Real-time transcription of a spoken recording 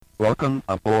Welcome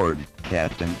aboard,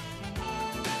 Captain.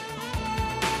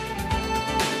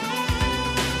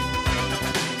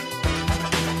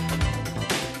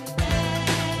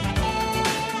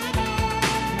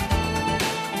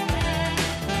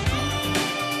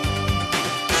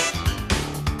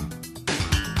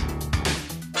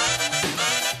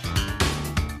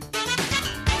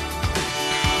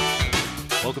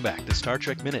 Welcome back to Star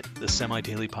Trek Minute, the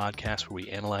semi-daily podcast where we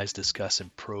analyze, discuss,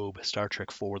 and probe Star Trek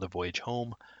IV: The Voyage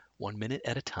Home, 1 minute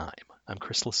at a time. I'm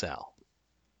Chris LaSalle.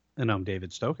 And I'm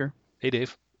David Stoker. Hey,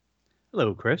 Dave.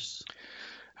 Hello, Chris.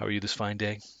 How are you this fine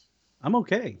day? I'm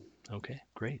okay. Okay,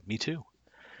 great. Me too.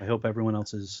 I hope everyone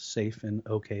else is safe and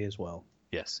okay as well.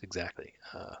 Yes, exactly.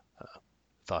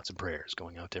 Thoughts and prayers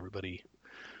going out to everybody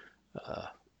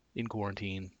in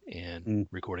quarantine and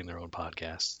recording their own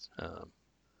podcasts.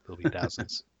 There'll be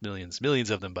thousands, millions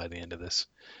of them by the end of this.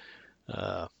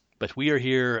 But we are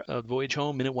here. Voyage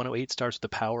Home, minute 108 starts with the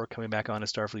power coming back on at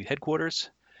Starfleet headquarters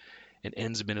and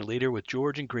ends a minute later with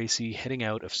George and Gracie heading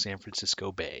out of San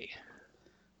Francisco Bay.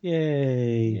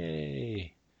 Yay.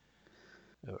 Yay.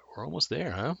 We're almost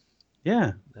there, huh?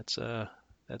 Yeah. That's that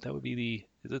would be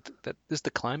is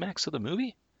the climax of the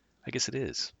movie? I guess it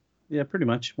is. Yeah, pretty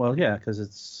much. Well, yeah,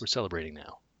 because We're celebrating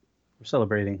now. We're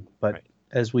celebrating. But Right.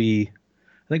 as I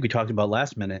think we talked about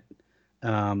last minute,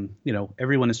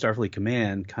 everyone in Starfleet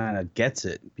Command kind of gets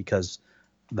it because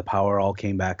the power all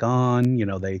came back on.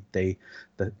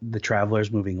 The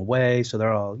travelers moving away, so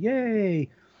they're all yay.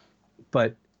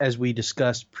 But as we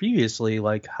discussed previously,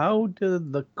 like, how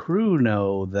did the crew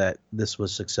know that this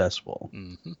was successful?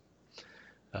 Mm-hmm.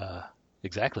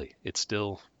 Exactly. It's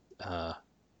still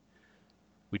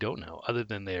we don't know. Other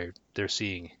than they're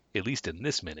seeing, at least in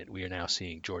this minute, we are now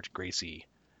seeing George Gracie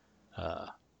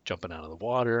jumping out of the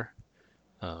water.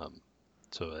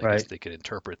 So I guess they could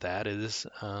interpret that as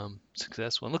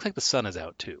successful. And it looks like the sun is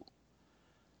out too.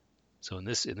 So in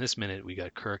this minute, we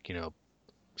got Kirk,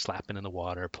 slapping in the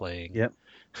water, playing. Yep.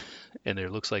 And there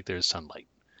looks like there's sunlight.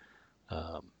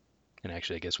 And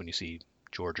actually, I guess when you see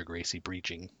George or Gracie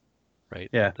breaching, right?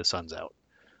 Yeah. The sun's out.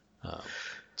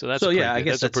 So that's I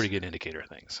guess that's a pretty good indicator of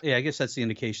things. Yeah, I guess that's the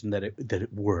indication that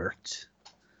it worked.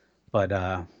 But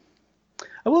I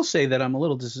will say that I'm a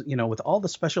little with all the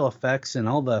special effects and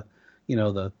all the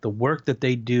the work that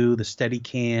they do, the steady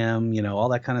cam, all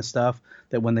that kind of stuff,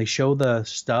 that when they show the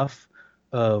stuff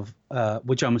of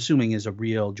which I'm assuming is a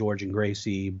real George and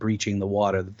Gracie breaching the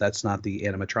water, that's not the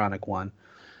animatronic one.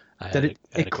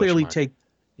 It clearly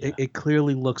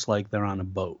looks like they're on a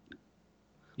boat.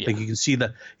 Yeah. Like you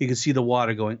can see the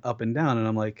water going up and down, and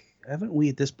I'm like, haven't we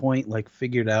at this point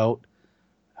figured out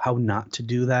how not to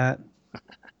do that?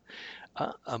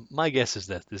 My guess is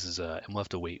that this is and we'll have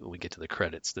to wait when we get to the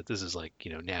credits, that this is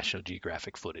National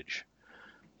Geographic footage,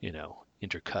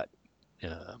 intercut.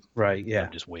 Right. Yeah.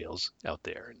 Just whales out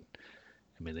there, and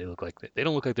I mean they don't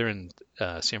look like they're in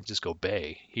San Francisco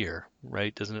Bay here,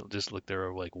 right? Doesn't it just look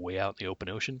they're way out in the open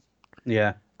ocean?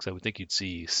 Yeah. Because I would think you'd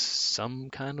see some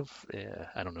kind of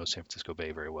I don't know San Francisco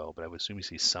Bay very well, but I would assume you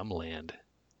see some land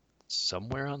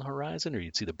somewhere on the horizon, or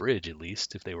you'd see the bridge at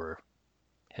least if they were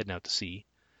heading out to sea.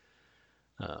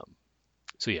 I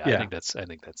think that's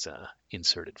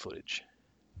inserted footage.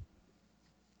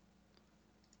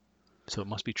 So it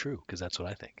must be true because that's what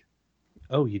I think.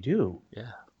 Oh, you do?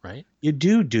 Yeah, right? You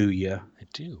do you? I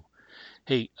do.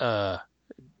 Hey,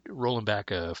 rolling back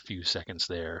a few seconds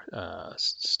there,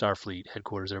 Starfleet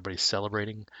headquarters, everybody's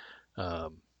celebrating.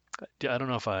 I don't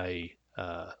know if I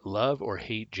love or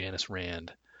hate Janice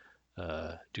Rand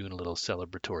doing a little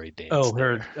celebratory dance. Oh,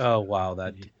 there. Oh, wow,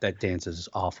 that dance is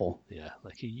awful. Yeah,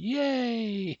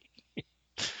 yay!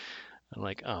 I'm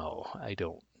like, oh, I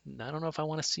don't know if I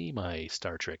want to see my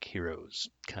Star Trek heroes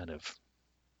kind of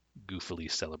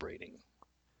goofily celebrating,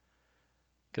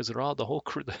 because they're all the whole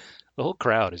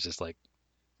crowd is just like,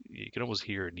 you can almost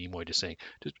hear Nimoy just saying,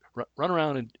 just run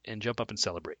around and jump up and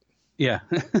celebrate. Yeah.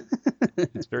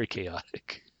 It's very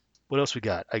chaotic. What else we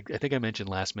got? I think I mentioned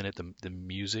last minute the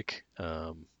music.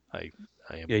 I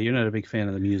am. Yeah, you're not a big fan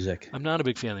of the music. I'm not a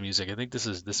big fan of the music. I think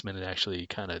this minute actually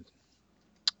kind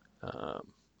of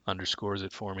underscores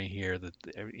it for me here. That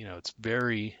it's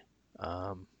very.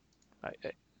 I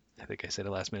think I said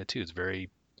it last minute too. It's very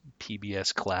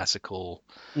PBS classical.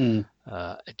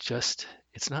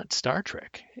 It's not Star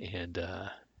Trek, and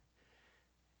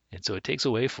so it takes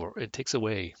me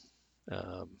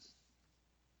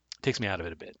out of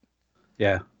it a bit.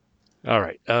 Yeah. All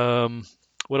right.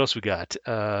 What else we got?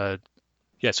 So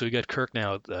we got Kirk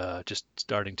now just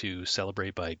starting to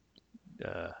celebrate by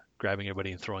grabbing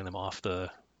everybody and throwing them off the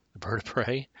bird of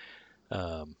prey.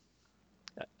 I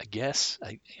guess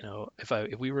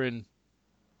if we were in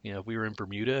if we were in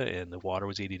Bermuda and the water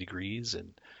was 80 degrees,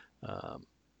 and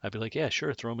I'd be like, yeah,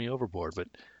 sure, throw me overboard. But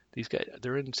these guys,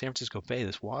 they're in San Francisco Bay.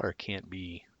 This water can't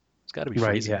be. It's got to be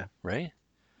Right. freezing, Yeah. right?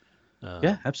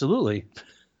 Yeah. Absolutely.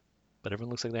 But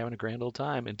everyone looks like they're having a grand old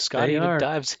time, and Scotty They even are.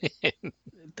 dives in.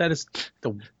 That is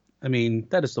the. I mean,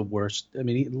 that is the worst. I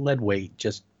mean, lead weight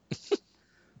just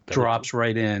drops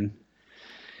right in.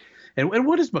 And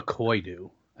what does McCoy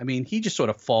do? I mean, he just sort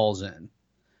of falls in, and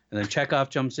then Chekhov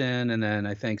jumps in, and then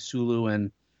I think Sulu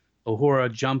and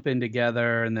Uhura jump in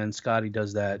together, and then Scotty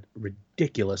does that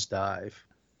ridiculous dive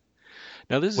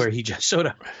Now this where is he just sort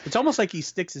of. It's almost like he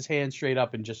sticks his hand straight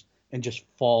up and just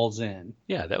falls in.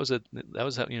 yeah, that was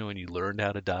how when you learned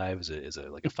how to dive as a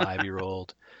like a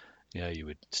 5-year-old. You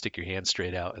would stick your hand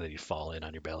straight out and then you'd fall in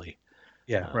on your belly.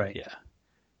 Yeah. Right. Yeah.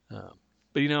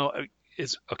 But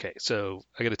it's okay. So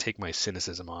I got to take my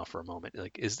cynicism off for a moment.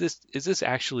 Like, is this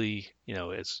actually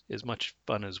as much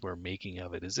fun as we're making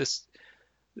of it? Is this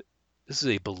is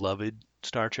a beloved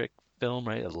Star Trek film,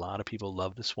 right? A lot of people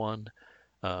love this one.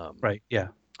 Right. Yeah.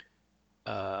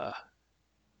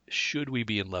 Should we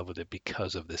be in love with it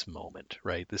because of this moment,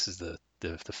 right? This is the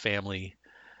family,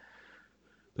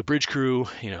 the bridge crew.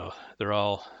 They're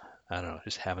all, I don't know,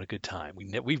 just having a good time.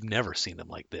 We've never seen them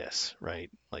like this, right?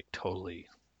 Like totally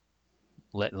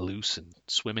letting loose and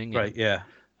swimming. Right. Yeah.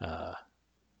 Uh,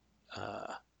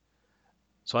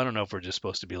 so I don't know if we're just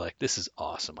supposed to be like, this is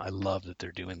awesome. I love that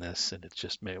they're doing this, and it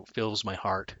fills my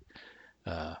heart.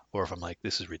 Or if I'm like,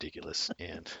 this is ridiculous.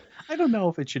 And I don't know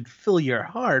if it should fill your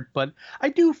heart, but I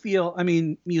do feel, I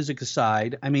mean, music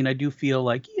aside, I mean, I do feel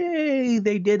like, yay,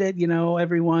 they did it.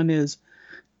 Everyone is,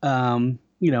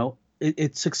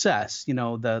 it's success.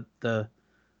 The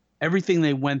everything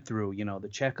they went through, the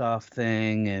Chekhov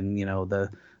thing and, the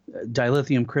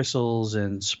dilithium crystals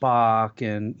and Spock.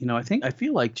 And, I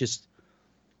feel like just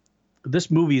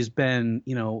this movie has been,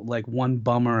 like one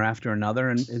bummer after another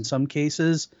in some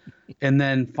cases. And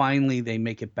then finally they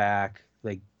make it back.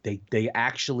 Like they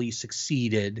actually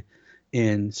succeeded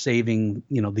in saving,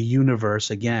 the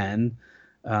universe again.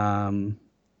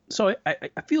 So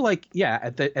I feel like, yeah,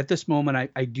 at this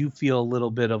moment, I do feel a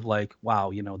little bit of like,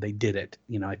 wow, they did it.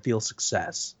 I feel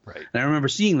success. right. And I remember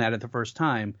seeing that at the first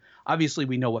time. Obviously,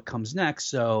 we know what comes next.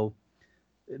 So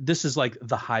this is like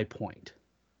the high point.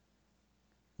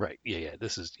 Right. Yeah.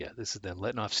 This is them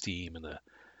letting off steam and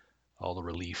all the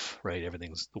relief, right?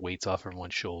 The weight's off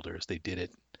everyone's shoulders. They did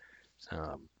it.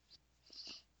 They're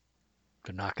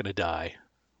not going to die.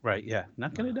 Right. Yeah.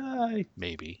 Not going to die.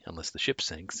 Maybe, unless the ship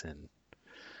sinks. And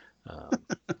all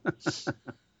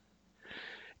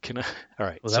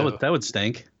right. Well, so, that would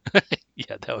stink.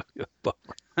 yeah, that would be a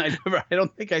bummer. I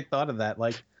don't think I thought of that.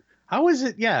 Like, how is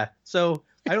it? Yeah. So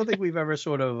I don't think we've ever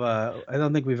I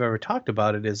don't think we've ever talked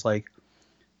about it. Is like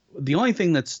the only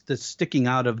thing that's sticking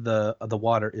out of the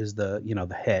water is the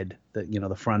head,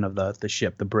 the front of the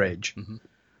ship, the bridge. Mm-hmm.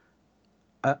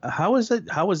 How is it?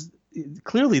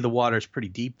 Clearly the water's pretty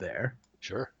deep there.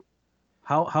 Sure.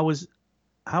 How is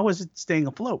it staying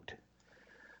afloat?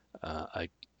 I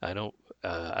don't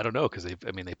know because they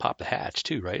popped the hatch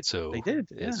too, right? So They did.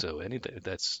 Yeah. So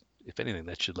if anything,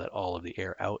 that should let all of the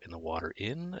air out and the water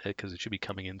in because it should be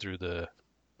coming in through the.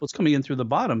 Well, it's coming in through the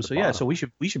bottom. So yeah. bottom. So we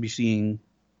should be seeing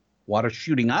water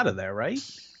shooting out of there, right?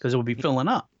 Because it will be filling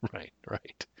up. Right.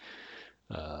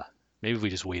 Maybe if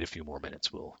we just wait a few more minutes,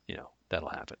 that'll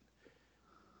happen.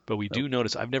 But we do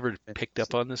notice, I've never picked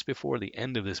up on this before, the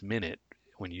end of this minute,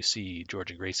 when you see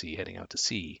George and Gracie heading out to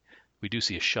sea, we do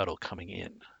see a shuttle coming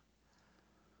in.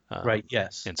 Right.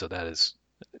 Yes. And so that is,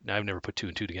 now I've never put two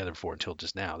and two together before until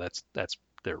just now. That's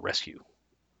their rescue.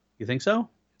 You think so?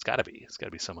 It's got to be. It's got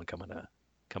to be someone coming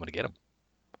to get them.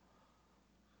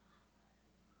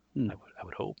 I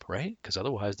would hope, right? Because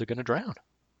otherwise they're going to drown.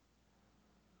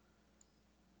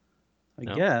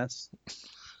 I guess.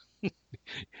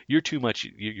 You're too much.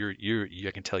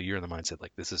 I can tell you're in the mindset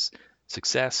like this is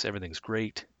success. Everything's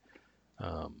great.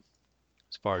 As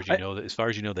far as you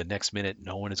know, the next minute,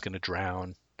 no one is going to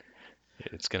drown.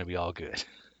 It's going to be all good.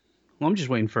 Well, I'm just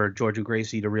waiting for George and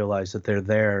Gracie to realize that they're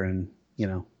there and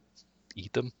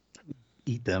Eat them.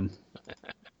 eat them.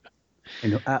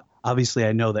 And obviously,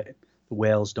 I know that the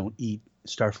whales don't eat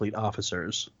Starfleet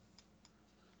officers.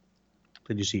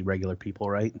 They just eat regular people,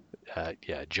 right?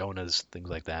 Yeah, Jonah's, things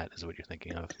like that is what you're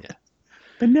thinking of. Yeah.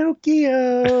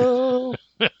 Pinocchio.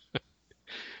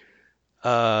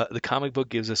 The comic book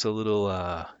gives us a little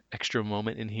extra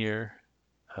moment in here.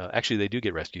 Actually, they do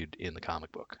get rescued in the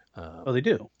comic book. Oh, they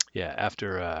do. Yeah,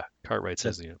 after Cartwright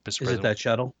says, Mr. Is President. it that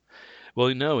shuttle?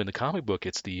 Well, no, in the comic book,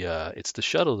 it's the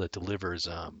shuttle that delivers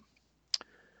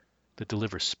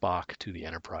Spock to the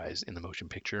Enterprise in the motion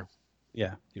picture.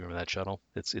 Yeah. You remember that shuttle?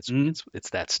 Mhm. It's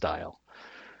that style.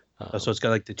 Oh, so it's got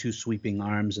like the two sweeping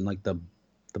arms and like the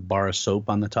bar of soap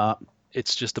on the top.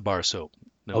 It's just a bar of soap.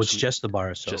 No Oh, it's sweet, just the bar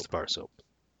of just a soap. bar of soap.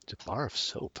 It's a bar of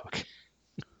soap. Okay.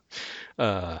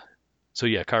 Uh, so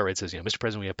yeah, Cartwright says, Mr.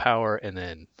 President, we have power, and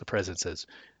then the president says,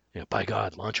 by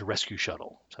God, launch a rescue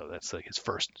shuttle. So that's like his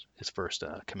first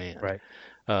command. Right.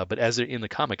 But as they're in the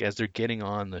comic, as they're getting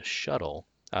on the shuttle,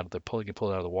 they're pulling it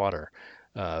out of the water.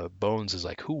 Bones is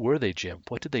like, "Who were they, Jim?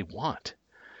 What did they want?"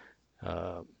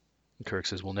 Uh, Kirk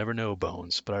says, "We'll never know,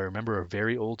 Bones, but I remember a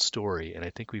very old story, and I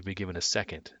think we've been given a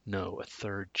second, no, a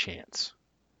third chance."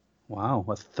 Wow,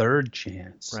 a third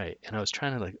chance. Right. And I was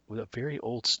trying to with a very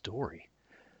old story.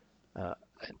 Uh,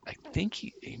 I think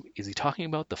is he talking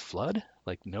about the flood,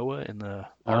 like Noah and the ark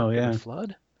Oh and the yeah.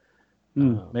 flood?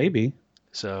 Um, Maybe.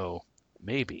 so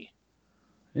maybe.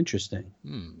 Interesting.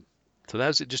 Hmm. So that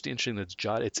was just interesting. That's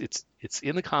jot. It's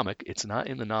in the comic. It's not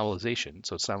in the novelization.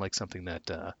 So it's not like something that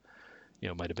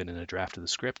might have been in a draft of the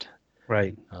script.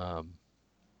 Right. Um,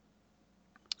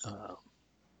 uh,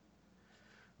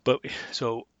 but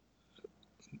so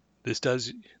this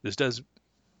does.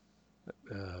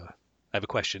 I have a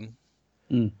question.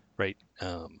 Mm. Right.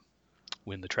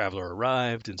 When the traveler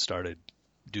arrived and started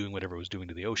doing whatever it was doing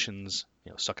to the oceans,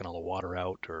 sucking all the water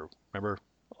out, or remember,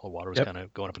 all the water was Yep. kind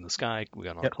of going up in the sky. We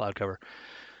got all the Yep. cloud cover.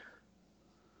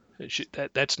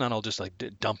 That's not all just like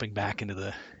dumping back into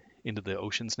the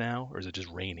oceans now, or is it just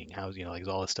raining? How's like is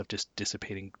all this stuff just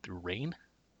dissipating through rain?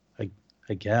 I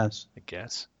I guess. I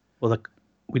guess. Well,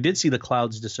 we did see the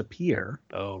clouds disappear.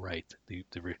 Oh right, they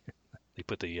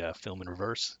put the film in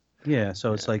reverse. Yeah.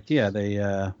 So it's Yeah. like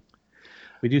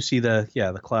we do see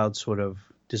the clouds sort of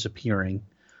disappearing,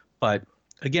 but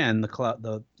again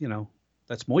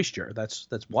that's moisture. That's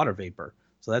water vapor.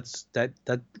 So that's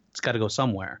got to go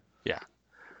somewhere. Yeah.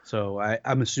 So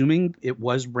I'm assuming it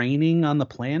was raining on the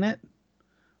planet.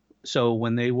 So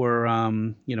when they were,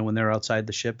 when they're outside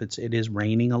the ship, it is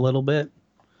raining a little bit.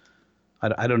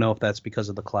 I don't know if that's because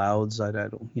of the clouds. I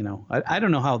don't, I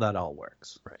don't know how that all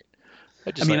works. Right.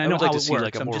 I mean, I I know would like how to it see like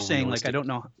works. a I'm more just saying, like, realistic.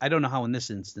 I don't know how in this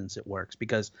instance it works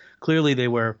because clearly they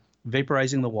were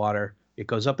vaporizing the water. It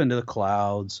goes up into the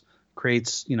clouds,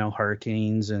 creates,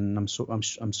 hurricanes, and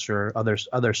I'm sure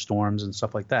other storms and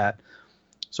stuff like that.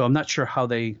 So I'm not sure how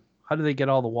do they get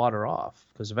all the water off?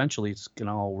 Because eventually it's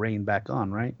gonna all rain back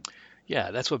on, right?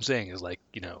 Yeah, that's what I'm saying. Is like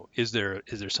is there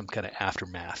some kind of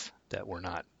aftermath that we're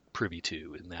not privy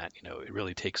to, in that it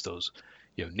really takes those,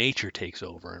 nature takes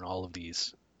over, and all of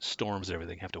these storms and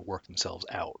everything have to work themselves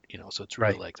out. So it's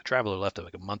really Right. like the Traveler left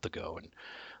like a month ago, and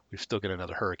we've still got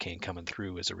another hurricane coming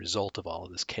through as a result of all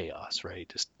of this chaos, right?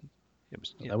 Just it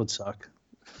was That would suck.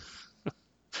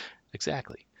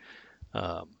 exactly.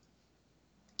 Um,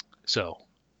 so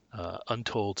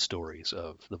untold stories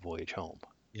of the voyage home.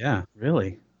 Yeah,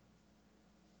 really.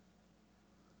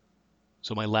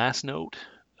 So my last note,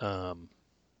 um,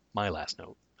 my last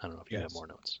note. I don't know if you have Yes. more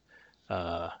notes.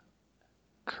 Uh,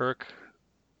 Kirk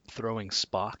throwing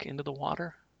Spock into the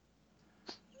water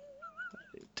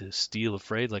to steal a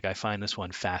phrase. Like, I find this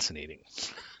one fascinating.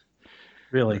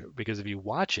 Really. Because if you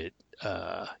watch it,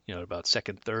 about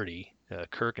second 30,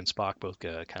 Kirk and Spock both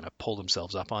kind of pull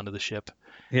themselves up onto the ship,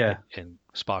 Yeah. and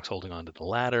Spock's holding onto the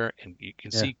ladder, and you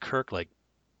can Yeah. see Kirk like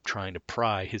trying to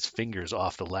pry his fingers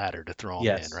off the ladder to throw him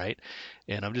Yes. in, right?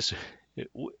 And I'm just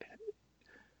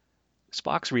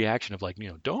Spock's reaction of like,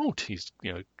 don't. He's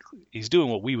doing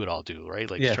what we would all do, right?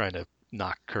 Like he's Yeah. trying to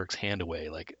knock Kirk's hand away.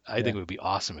 Like I Yeah. think it would be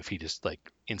awesome if he just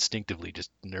like instinctively just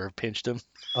nerve pinched him.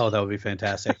 Oh, that would be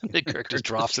fantastic. And Kirk just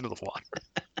drops into the water.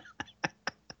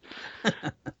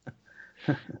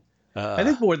 I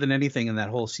think more than anything in that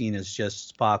whole scene is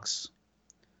just Spock's.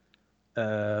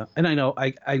 And I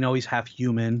know he's half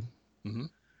human,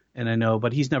 Mhm.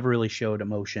 but he's never really showed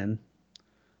emotion,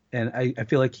 and I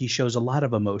feel like he shows a lot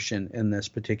of emotion in this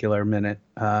particular minute.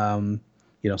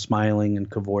 Smiling and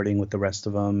cavorting with the rest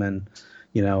of them, and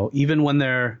even when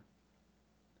they're,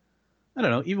 I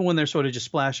don't know, even when they're sort of just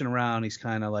splashing around, he's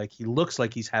kind of like he looks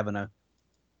like he's having a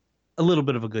little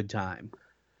bit of a good time.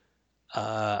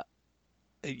 Uh,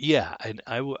 yeah, and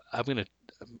I'm gonna.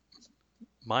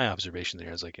 My observation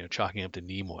there is like chalking up to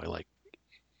Nimoy, like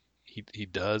he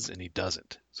does and he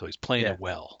doesn't. So he's playing Yeah. it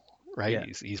well, right? Yeah.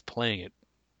 He's playing it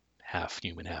half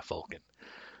human, half Vulcan.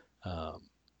 Um,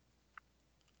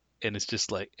 and it's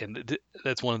just like, and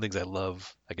that's one of the things I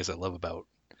love. I guess I love about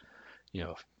you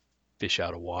know fish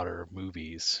out of water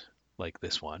movies like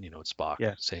this one. It's Spock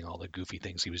Yeah. saying all the goofy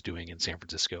things he was doing in San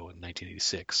Francisco in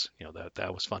 1986.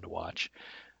 That was fun to watch.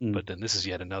 Mm. But then this is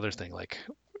yet another thing. Like,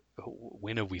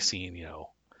 when have we seen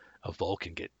a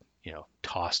Vulcan get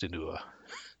tossed into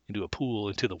into a pool,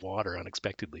 into the water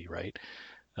unexpectedly, right?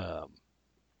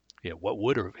 What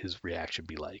would his reaction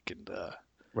be like? And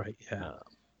Right. Yeah.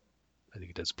 I think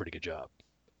he does a pretty good job.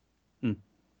 Hmm.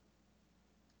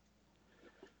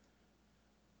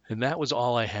 And that was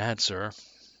all I had, sir.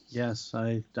 Yes,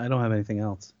 I don't have anything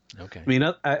else. Okay. I mean,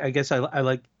 I guess I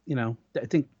like, I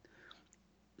think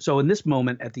so. In this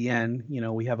moment at the end,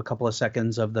 we have a couple of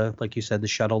seconds of like you said, the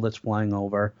shuttle that's flying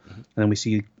over, and then we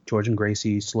see George and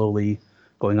Gracie slowly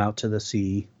going out to the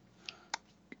sea.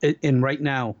 And right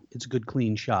now, it's a good,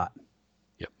 clean shot.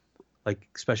 Yep. Like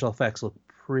special effects look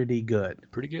pretty good.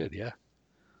 Pretty good, yeah.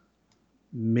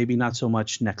 Maybe not so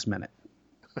much next minute.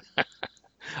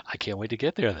 I can't wait to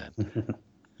get there then.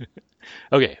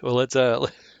 Okay, well let's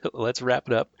wrap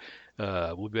it up.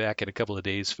 We'll be back in a couple of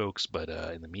days, folks. But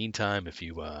in the meantime, if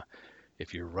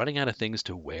you're running out of things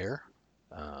to wear,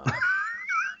 or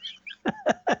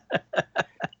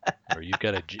you've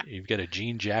got a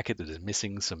jean jacket that is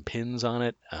missing some pins on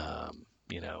it,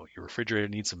 your refrigerator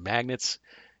needs some magnets,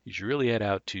 you should really head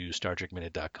out to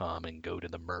StarTrekMinute.com and go to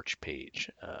the merch page.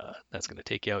 That's going to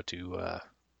take you out to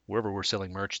wherever we're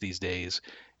selling merch these days,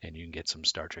 and you can get some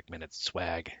Star Trek Minute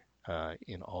swag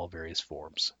in all various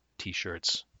forms: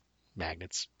 T-shirts,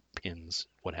 magnets, pins,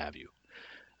 what have you.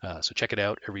 So check it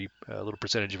out. Every little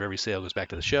percentage of every sale goes back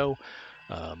to the show.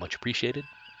 Much appreciated.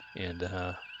 And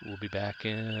we'll be back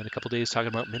in a couple days talking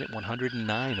about minute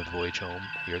 109 of Voyage Home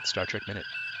here at the Star Trek Minute.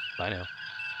 Bye now.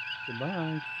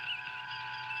 Goodbye.